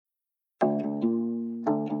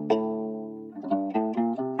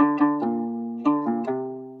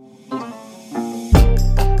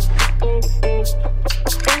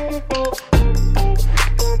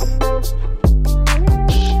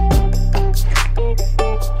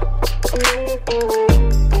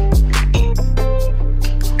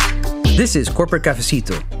This is Corporate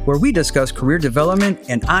Cafecito, where we discuss career development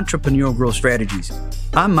and entrepreneurial growth strategies.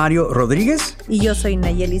 I'm Mario Rodriguez. Y yo soy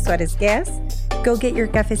Nayeli Suarez Gas. Go get your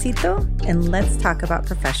cafecito and let's talk about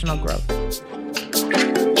professional growth.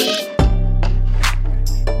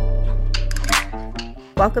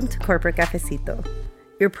 Welcome to Corporate Cafecito.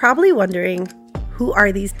 You're probably wondering, who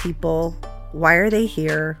are these people? Why are they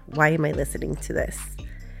here? Why am I listening to this?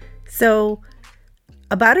 So,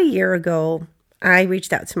 about a year ago, I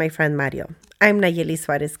reached out to my friend Mario. I'm Nayeli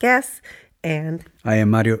Suarez Gas, and I am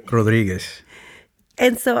Mario Rodriguez.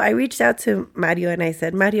 And so I reached out to Mario and I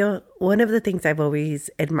said, Mario, one of the things I've always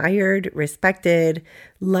admired, respected,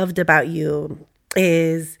 loved about you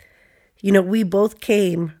is, we both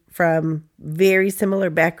came from very similar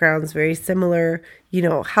backgrounds, very similar,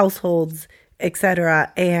 households,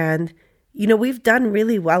 etc. And, we've done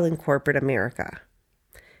really well in corporate America.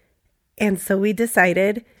 And so we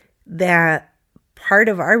decided that part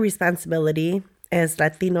of our responsibility as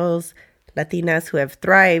Latinos, Latinas who have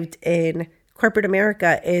thrived in corporate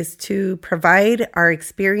America is to provide our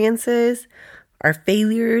experiences, our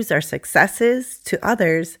failures, our successes to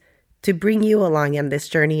others to bring you along on this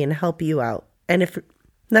journey and help you out. And if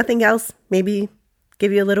nothing else, maybe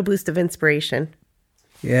give you a little boost of inspiration.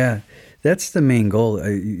 Yeah, that's the main goal.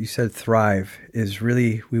 You said thrive is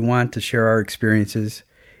really, we want to share our experiences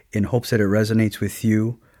in hopes that it resonates with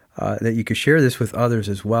you, that you could share this with others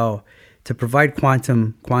as well, to provide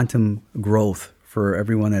quantum growth for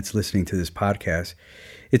everyone that's listening to this podcast.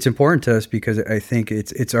 It's important to us because I think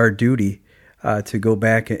it's our duty to go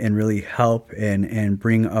back and really help and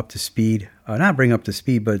bring up to speed, not bring up to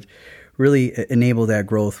speed, but really enable that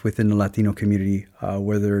growth within the Latino community,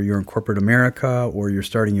 whether you're in corporate America or you're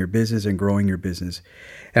starting your business and growing your business.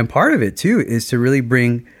 And part of it too is to really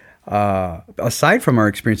bring, aside from our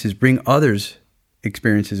experiences, bring others'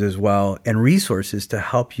 experiences as well and resources to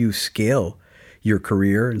help you scale your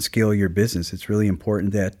career and scale your business. It's really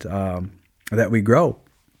important that we grow.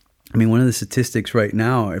 I mean, one of the statistics right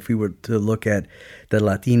now, if we were to look at the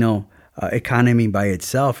Latino economy by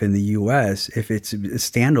itself in the U.S., if it's a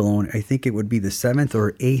standalone, I think it would be the 7th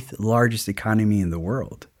or 8th largest economy in the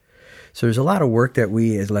world. So there's a lot of work that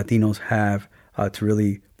we as Latinos have to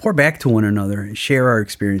really pour back to one another and share our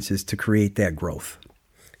experiences to create that growth.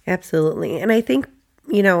 Absolutely. And I think,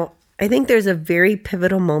 there's a very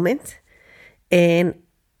pivotal moment in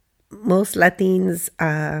most Latins'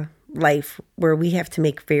 life where we have to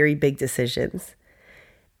make very big decisions.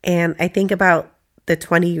 And I think about the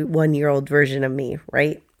 21-year-old version of me,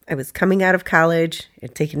 right? I was coming out of college. It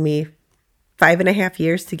had taken me 5.5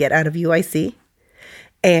 years to get out of UIC.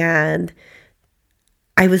 And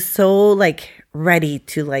I was so ready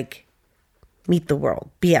to meet the world,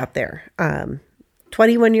 be out there.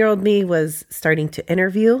 21-year-old me was starting to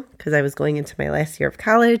interview because I was going into my last year of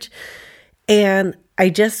college. And I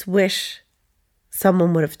just wish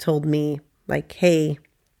someone would have told me, hey,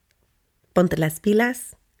 ponte las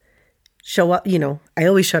pilas, show up. I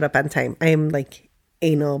always showed up on time. I am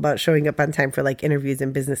anal about showing up on time for interviews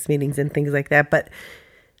and business meetings and things like that. But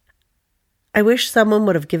I wish someone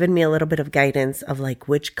would have given me a little bit of guidance of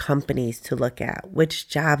which companies to look at, which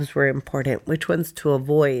jobs were important, which ones to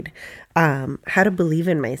avoid, how to believe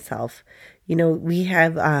in myself. We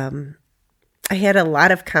have, I had a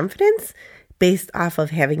lot of confidence based off of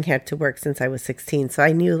having had to work since I was 16. So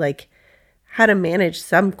I knew how to manage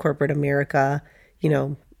some corporate America,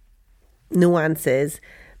 nuances,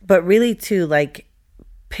 but really to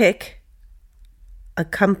pick a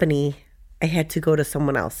company, I had to go to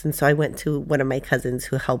someone else. And so I went to one of my cousins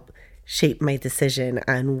who helped shape my decision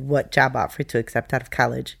on what job offer to accept out of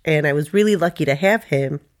college. And I was really lucky to have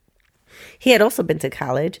him. He had also been to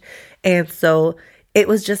college. And so it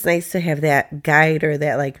was just nice to have that guide or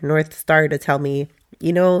that North Star to tell me,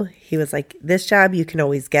 he was this job you can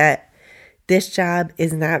always get. This job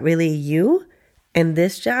is not really you. And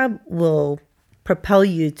this job will propel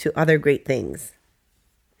you to other great things.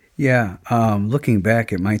 Yeah, looking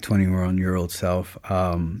back at my 21-year-old self,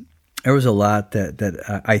 there was a lot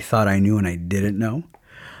that I thought I knew and I didn't know.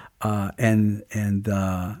 And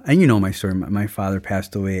my story. My father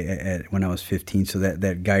passed away when I was 15, so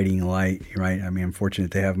that guiding light, right? I mean, I'm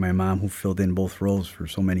fortunate to have my mom who filled in both roles for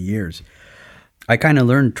so many years. I kind of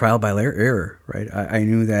learned trial by error, right? I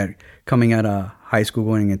knew that coming out of high school,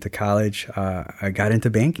 going into college, I got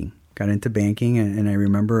into banking, and I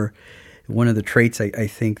remember one of the traits I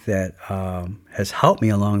think that has helped me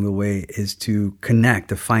along the way is to connect,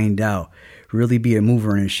 to find out, really be a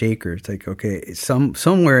mover and a shaker. It's okay,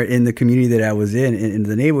 somewhere in the community that I was in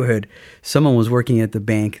the neighborhood, someone was working at the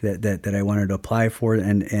bank that I wanted to apply for,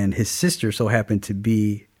 and his sister so happened to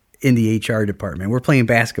be in the HR department. We're playing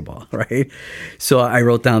basketball, right? So I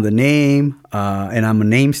wrote down the name, and I'm a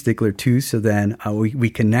name stickler too. So then we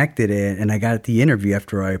connected it, and I got the interview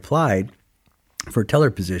after I applied for a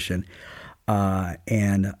teller position.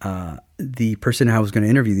 And the person I was going to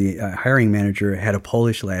interview, the hiring manager, had a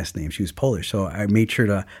Polish last name. She was Polish. So I made sure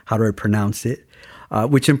to, how do I pronounce it?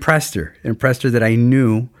 Which impressed her that I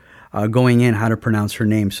knew going in how to pronounce her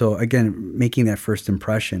name. So again, making that first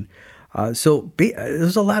impression.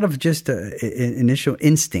 There's a lot of just initial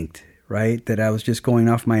instinct, right? That I was just going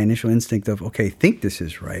off my initial instinct of, okay, think this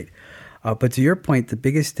is right. But to your point, the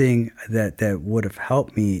biggest thing that would have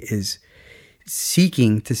helped me is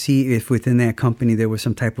seeking to see if within that company there was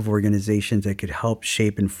some type of organization that could help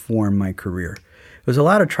shape and form my career. It was a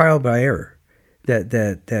lot of trial by error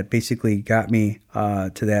that basically got me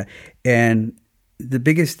to that. And the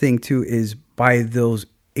biggest thing too is by those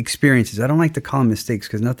experiences. I don't like to call them mistakes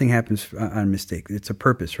because nothing happens on mistake. It's a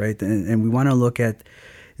purpose, right? And we want to look at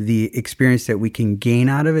the experience that we can gain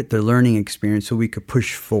out of it, the learning experience, so we could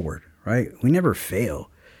push forward, right? We never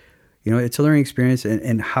fail. It's a learning experience,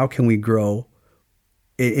 and how can we grow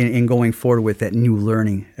in going forward with that new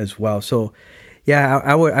learning as well. So, yeah,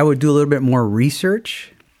 I would do a little bit more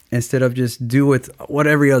research instead of just do what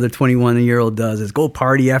every other 21-year-old does, is go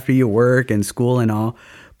party after you work and school and all,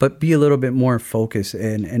 but be a little bit more focused.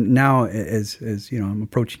 And now, as I'm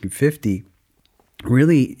approaching 50,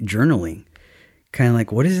 really journaling, kind of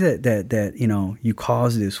like, what is it that you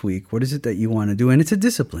caused this week? What is it that you want to do? And it's a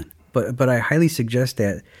discipline. But I highly suggest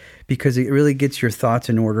that because it really gets your thoughts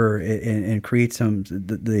in order and creates the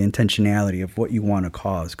intentionality of what you want to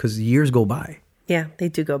cause, because years go by. Yeah, they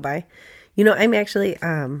do go by. I'm actually,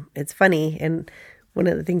 it's funny. And one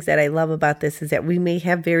of the things that I love about this is that we may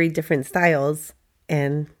have very different styles,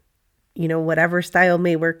 and, whatever style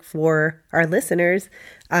may work for our listeners,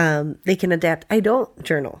 they can adapt. I don't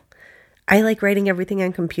journal. I like writing everything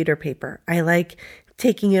on computer paper. I like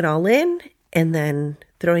taking it all in and then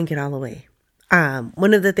throwing it all away.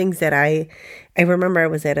 One of the things that I remember, I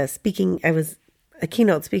was a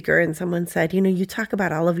keynote speaker, and someone said, you talk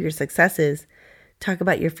about all of your successes, talk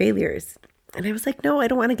about your failures. And I was like, no, I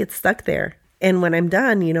don't want to get stuck there. And when I'm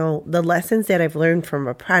done, the lessons that I've learned from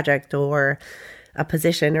a project or a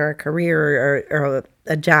position or a career or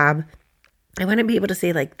a job, I want to be able to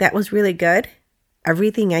say, like, that was really good.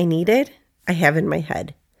 Everything I needed, I have in my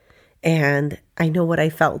head, and I know what I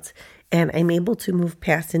felt. And I'm able to move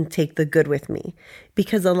past and take the good with me.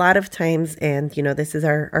 Because a lot of times, and this is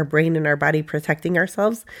our brain and our body protecting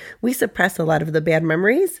ourselves, we suppress a lot of the bad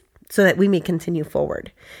memories so that we may continue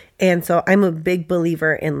forward. And so I'm a big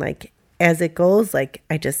believer in, like, as it goes, like,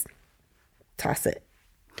 I just toss it.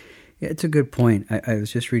 Yeah, it's a good point. I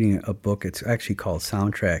was just reading a book. It's actually called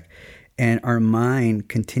Soundtrack. And our mind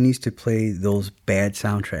continues to play those bad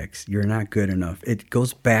soundtracks. You're not good enough. It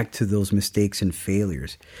goes back to those mistakes and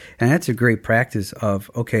failures. And that's a great practice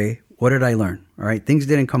of, okay, what did I learn? All right, things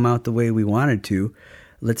didn't come out the way we wanted to.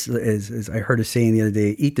 As I heard a saying the other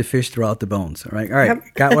day, eat the fish, throw out the bones. All right,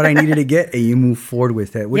 got what I needed to get, and you move forward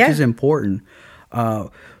with that, which is important.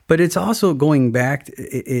 But it's also going back.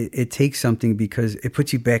 It takes something because it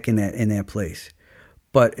puts you back in that place.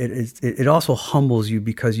 But it also humbles you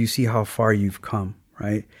because you see how far you've come,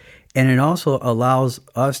 right? And it also allows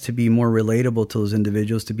us to be more relatable to those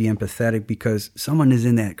individuals, to be empathetic because someone is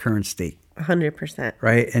in that current state. 100%.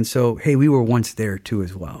 Right? And so, hey, we were once there too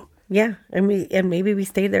as well. Yeah. And maybe we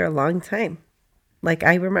stayed there a long time. Like,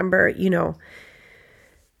 I remember, when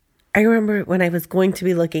I was going to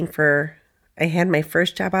be I had my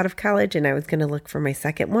first job out of college and I was going to look for my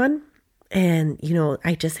second one. And,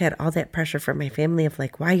 I just had all that pressure from my family of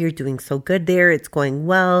like, why, you're doing so good there. It's going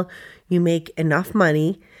well. You make enough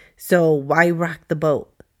money. So why rock the boat?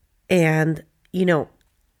 And,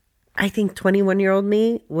 I think 21-year-old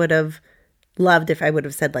me would have loved if I would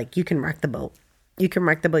have said, like, you can rock the boat. You can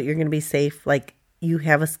rock the boat. You're going to be safe. Like, you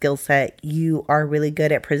have a skill set. You are really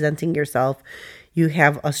good at presenting yourself. You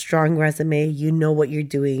have a strong resume. You know what you're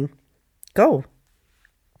doing. Go.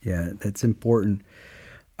 Yeah, that's important.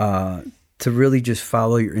 To really just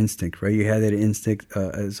follow your instinct, right? You had that instinct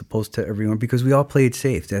as opposed to everyone, because we all play it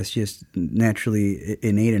safe. That's just naturally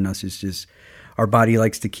innate in us. It's just our body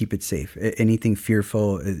likes to keep it safe. Anything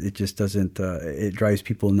fearful, it just doesn't, it drives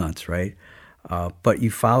people nuts, right? But you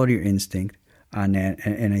followed your instinct on that.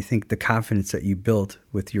 And I think the confidence that you built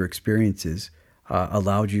with your experiences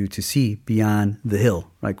allowed you to see beyond the hill,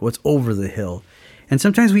 like what's over the hill. And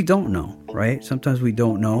sometimes we don't know, right? Sometimes we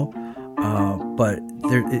don't know. But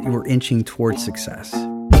we're inching towards success.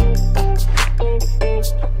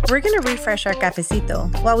 we're going to refresh our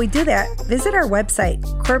cafecito. While we do that, visit our website,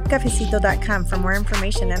 corpcafecito.com, for more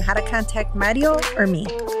information on how to contact Mario or me.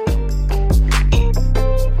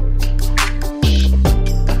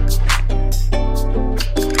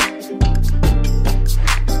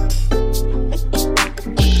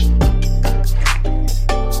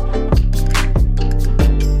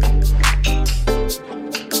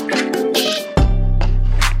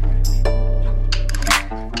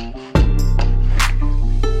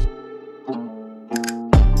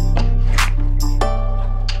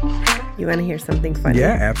 You want to hear something funny?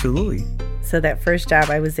 Yeah, absolutely. So that first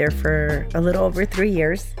job, I was there for a little over 3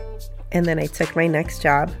 years. And then I took my next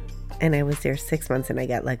job and I was there 6 months and I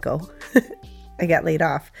got let go. I got laid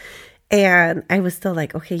off. And I was still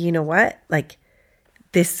like, okay, you know what? Like,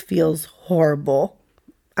 this feels horrible.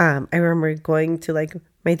 I remember going to, like,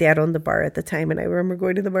 my dad owned the bar at the time. And I remember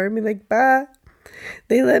going to the bar and being like, "Ba,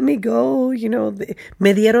 they let me go. You know,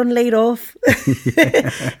 me dieron laid off."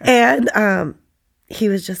 And he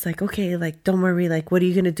was just like, "Okay, like, don't worry. Like, what are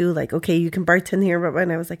you going to do? Like, okay, you can bartend here."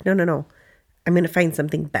 And I was like, no. I'm going to find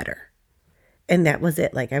something better. And that was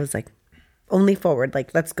it. Like, I was like, only forward.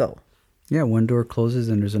 Like, let's go. Yeah, one door closes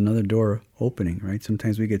and there's another door opening, right?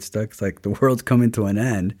 Sometimes we get stuck. It's like the world's coming to an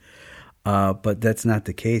end. But that's not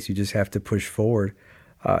the case. You just have to push forward.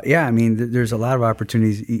 Yeah, I mean, there's a lot of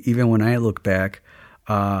opportunities. Even when I look back,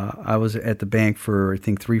 I was at the bank for, I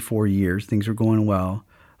think, 3-4 years. Things were going well.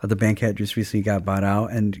 The bank had just recently got bought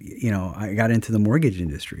out, and, you know, I got into the mortgage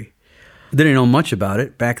industry. Didn't know much about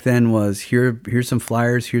it. Back then was, here's some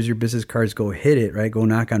flyers, here's your business cards, go hit it, right? Go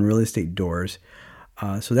knock on real estate doors.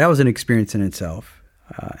 So that was an experience in itself.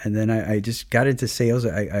 And then I just got into sales.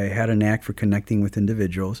 I had a knack for connecting with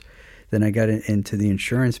individuals. Then I got into the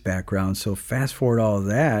insurance background. So fast forward all of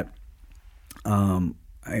that, I'm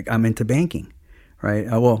into banking. Right.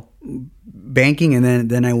 Banking, and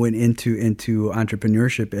then I went into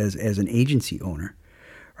entrepreneurship as an agency owner,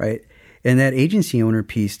 right? And that agency owner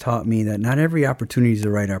piece taught me that not every opportunity is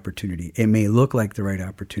the right opportunity. It may look like the right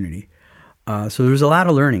opportunity. So there was a lot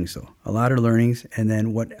of learnings, though, And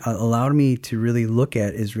then what allowed me to really look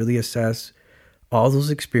at is really assess all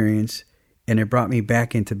those experience, and it brought me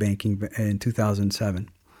back into banking in 2007.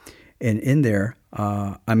 And in there,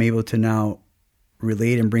 I'm able to now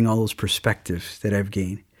relate and bring all those perspectives that I've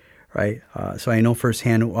gained, right? So I know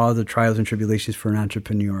firsthand all the trials and tribulations for an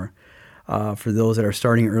entrepreneur. For those that are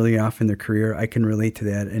starting early off in their career, I can relate to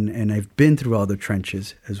that, and I've been through all the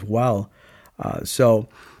trenches as well. So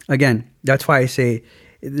again, that's why I say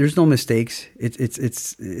there's no mistakes.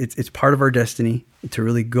 It's part of our destiny to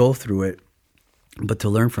really go through it, but to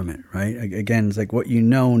learn from it, right? Again, it's like what you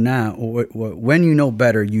know now. When you know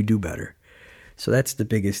better, you do better. So that's the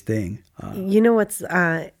biggest thing. You know what's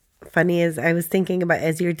funny is I was thinking about,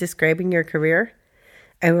 as you're describing your career,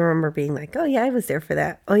 I remember being like, oh, yeah, I was there for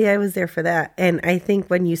that. Oh, yeah, I was there for that. And I think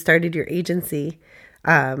when you started your agency,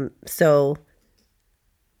 so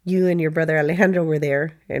you and your brother Alejandro were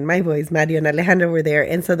there, and my boys, Mario and Alejandro, were there.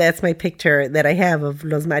 And so that's my picture that I have of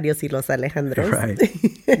Los Marios y Los Alejandros.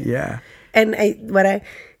 Right. Yeah. And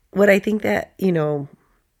what I think that, you know,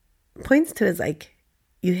 points to is like,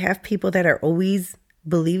 you have people that are always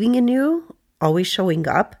believing in you, always showing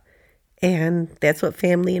up, and that's what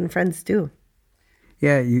family and friends do.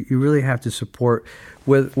 Yeah, you really have to support,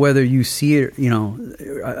 whether you see it, you know,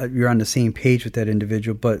 you're on the same page with that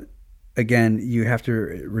individual, but again, you have to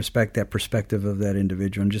respect that perspective of that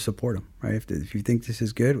individual and just support them, right? If you think this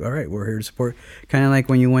is good, all right, we're here to support. Kind of like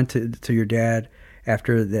when you went to your dad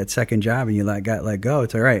after that second job and you got let go,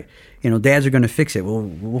 it's all right. You know, dads are going to fix it.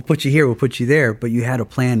 We'll put you here, we'll put you there, but you had a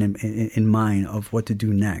plan in mind of what to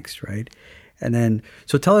do next, right? And then,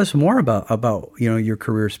 so tell us more about you know, your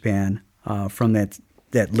career span from that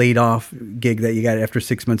laid off gig that you got after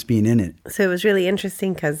 6 months being in it. So it was really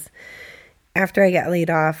interesting because after I got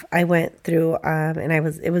laid off, I went through, and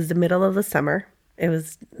it was the middle of the summer. It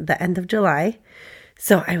was the end of July.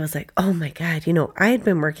 So I was like, oh my God, you know, I had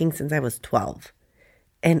been working since I was 12.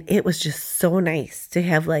 And it was just so nice to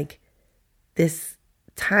have like this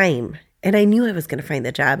time. And I knew I was going to find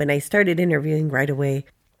the job. And I started interviewing right away.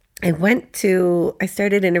 I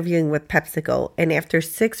started interviewing with PepsiCo. And after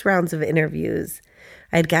 6 rounds of interviews,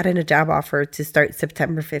 I had gotten a job offer to start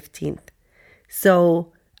September 15th.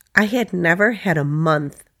 So I had never had a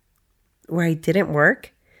month where I didn't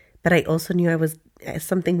work, but I also knew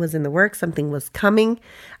something was in the works, something was coming.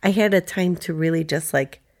 I had a time to really just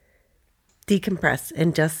like decompress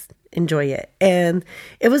and just enjoy it. And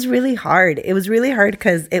it was really hard. It was really hard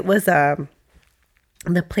because it was the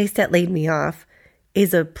place that laid me off.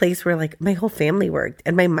 is a place where like my whole family worked,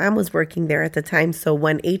 and my mom was working there at the time. So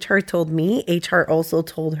when HR told me, HR also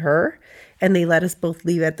told her, and they let us both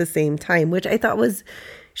leave at the same time, which I thought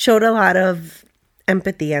showed a lot of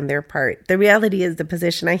empathy on their part. The reality is the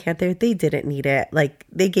position I had there, they didn't need it. Like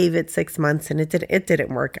they gave it 6 months and it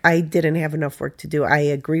didn't work. I didn't have enough work to do. I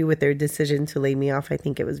agree with their decision to lay me off. I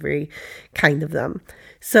think it was very kind of them.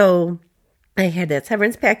 So I had that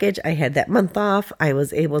severance package. I had that month off. I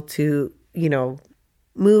was able to,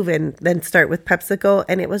 move and then start with PepsiCo.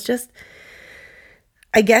 And it was just,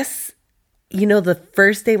 I guess, the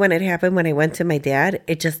first day when it happened, when I went to my dad,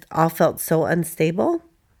 it just all felt so unstable.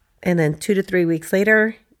 And then 2 to 3 weeks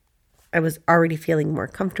later, I was already feeling more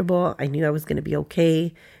comfortable. I knew I was going to be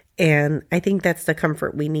okay. And I think that's the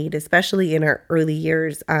comfort we need, especially in our early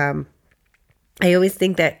years. I always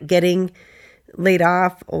think that getting laid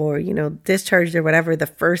off or, discharged or whatever, the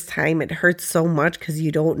first time it hurts so much because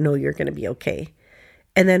you don't know you're going to be okay.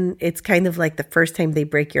 And then it's kind of like the first time they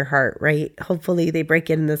break your heart, right? Hopefully they break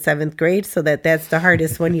it in the 7th grade so that's the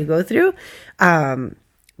hardest one you go through.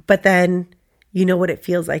 But then you know what it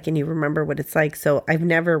feels like and you remember what it's like. So I've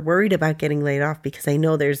never worried about getting laid off because I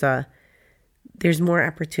know there's more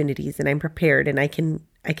opportunities and I'm prepared and I can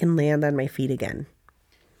land on my feet again.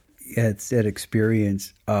 Yeah, it's that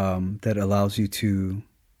experience that allows you to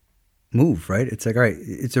move, right? It's like, all right,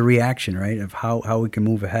 it's a reaction, right, of how we can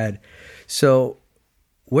move ahead. So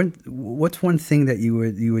what's one thing that you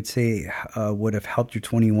would say would have helped your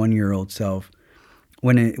 21-year-old self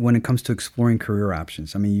when it comes to exploring career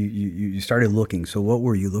options? I mean, you started looking. So what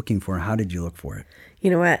were you looking for and how did you look for it?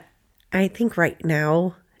 You know what? I think right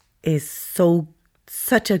now is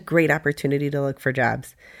such a great opportunity to look for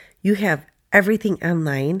jobs. You have everything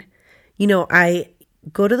online. I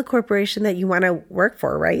go to the corporation that you want to work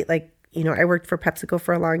for, right? Like, I worked for PepsiCo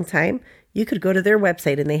for a long time. You could go to their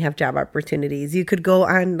website and they have job opportunities. You could go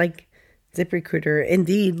on like ZipRecruiter,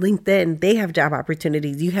 Indeed, LinkedIn. They have job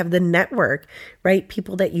opportunities. You have the network, right?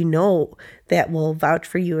 People that you know that will vouch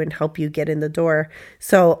for you and help you get in the door.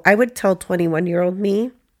 So I would tell 21-year-old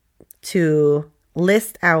me to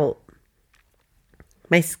list out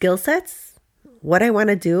my skill sets, what I want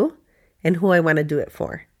to do, and who I want to do it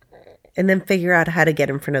for. And then figure out how to get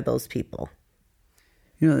in front of those people.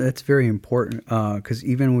 That's very important because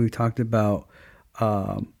even when we talked about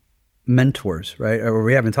mentors, right? Or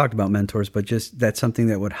we haven't talked about mentors, but just that's something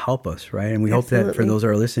that would help us, right? And we Absolutely. hope that for those that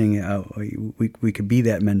are listening, we could be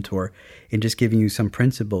that mentor in just giving you some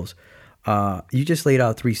principles. You just laid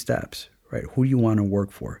out 3 steps, right? Who do you want to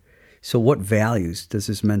work for? So what values does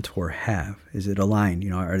this mentor have? Is it aligned?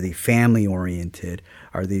 Are they family oriented?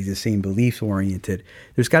 Are they the same beliefs oriented?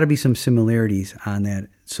 There's got to be some similarities on that.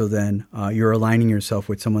 So then you're aligning yourself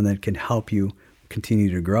with someone that can help you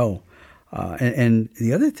continue to grow. And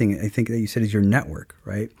the other thing I think that you said is your network,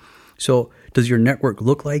 right? So does your network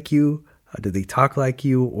look like you? Do they talk like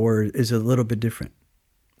you? Or is it a little bit different?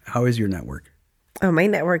 How is your network? Oh, my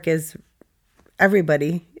network is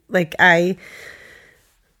everybody. Like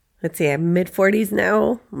let's see, I'm mid-40s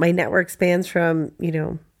now. My network spans from,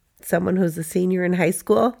 someone who's a senior in high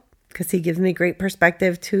school, because he gives me great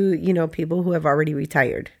perspective, to, people who have already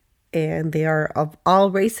retired. And they are of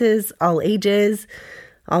all races, all ages,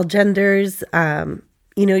 all genders.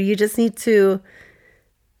 You just need to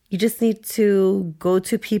go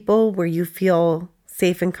to people where you feel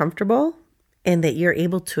safe and comfortable and that you're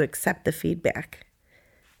able to accept the feedback.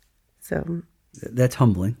 So that's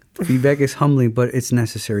humbling. Feedback is humbling, but it's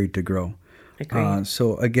necessary to grow.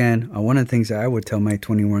 So again, one of the things that I would tell my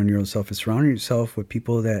 21-year-old self is surround yourself with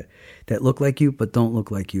people that look like you but don't look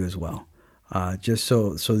like you as well. Just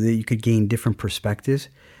so that you could gain different perspectives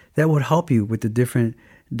that would help you with the different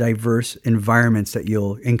diverse environments that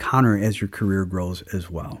you'll encounter as your career grows as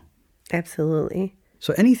well. Absolutely.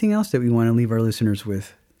 So anything else that we want to leave our listeners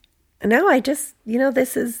with? No, I just,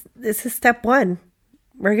 this is step 1.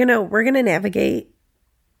 We're going to navigate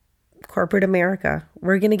corporate America.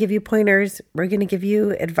 We're going to give you pointers. We're going to give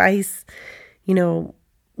you advice.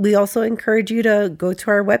 We also encourage you to go to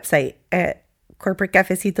our website at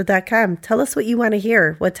corporatecafecito.com. Tell us what you want to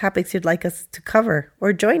hear, what topics you'd like us to cover,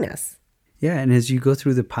 or join us. Yeah, and as you go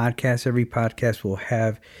through the podcast, every podcast will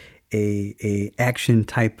have a action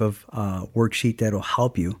type of worksheet that'll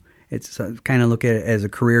help you. It's kind of look at it as a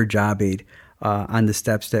career job aid on the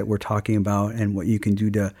steps that we're talking about and what you can do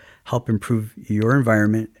to help improve your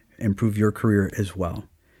environment, improve your career as well.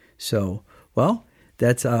 So, well,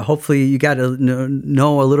 that's hopefully you got to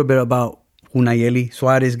know a little bit about who Nayeli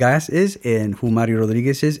Suarez Gas is and who Mario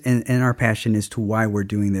Rodriguez is, and our passion as to why we're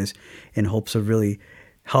doing this in hopes of really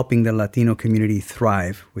helping the Latino community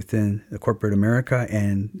thrive within the corporate America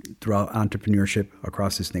and throughout entrepreneurship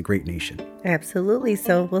across this great nation. Absolutely.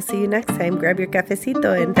 So we'll see you next time. Grab your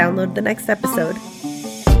cafecito and download the next episode.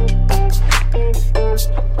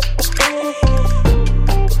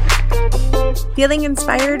 Feeling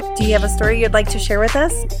inspired? Do you have a story you'd like to share with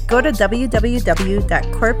us? Go to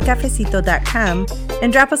www.corpcafecito.com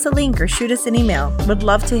and drop us a link or shoot us an email. Would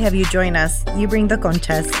love to have you join us. You bring the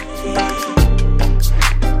conchas.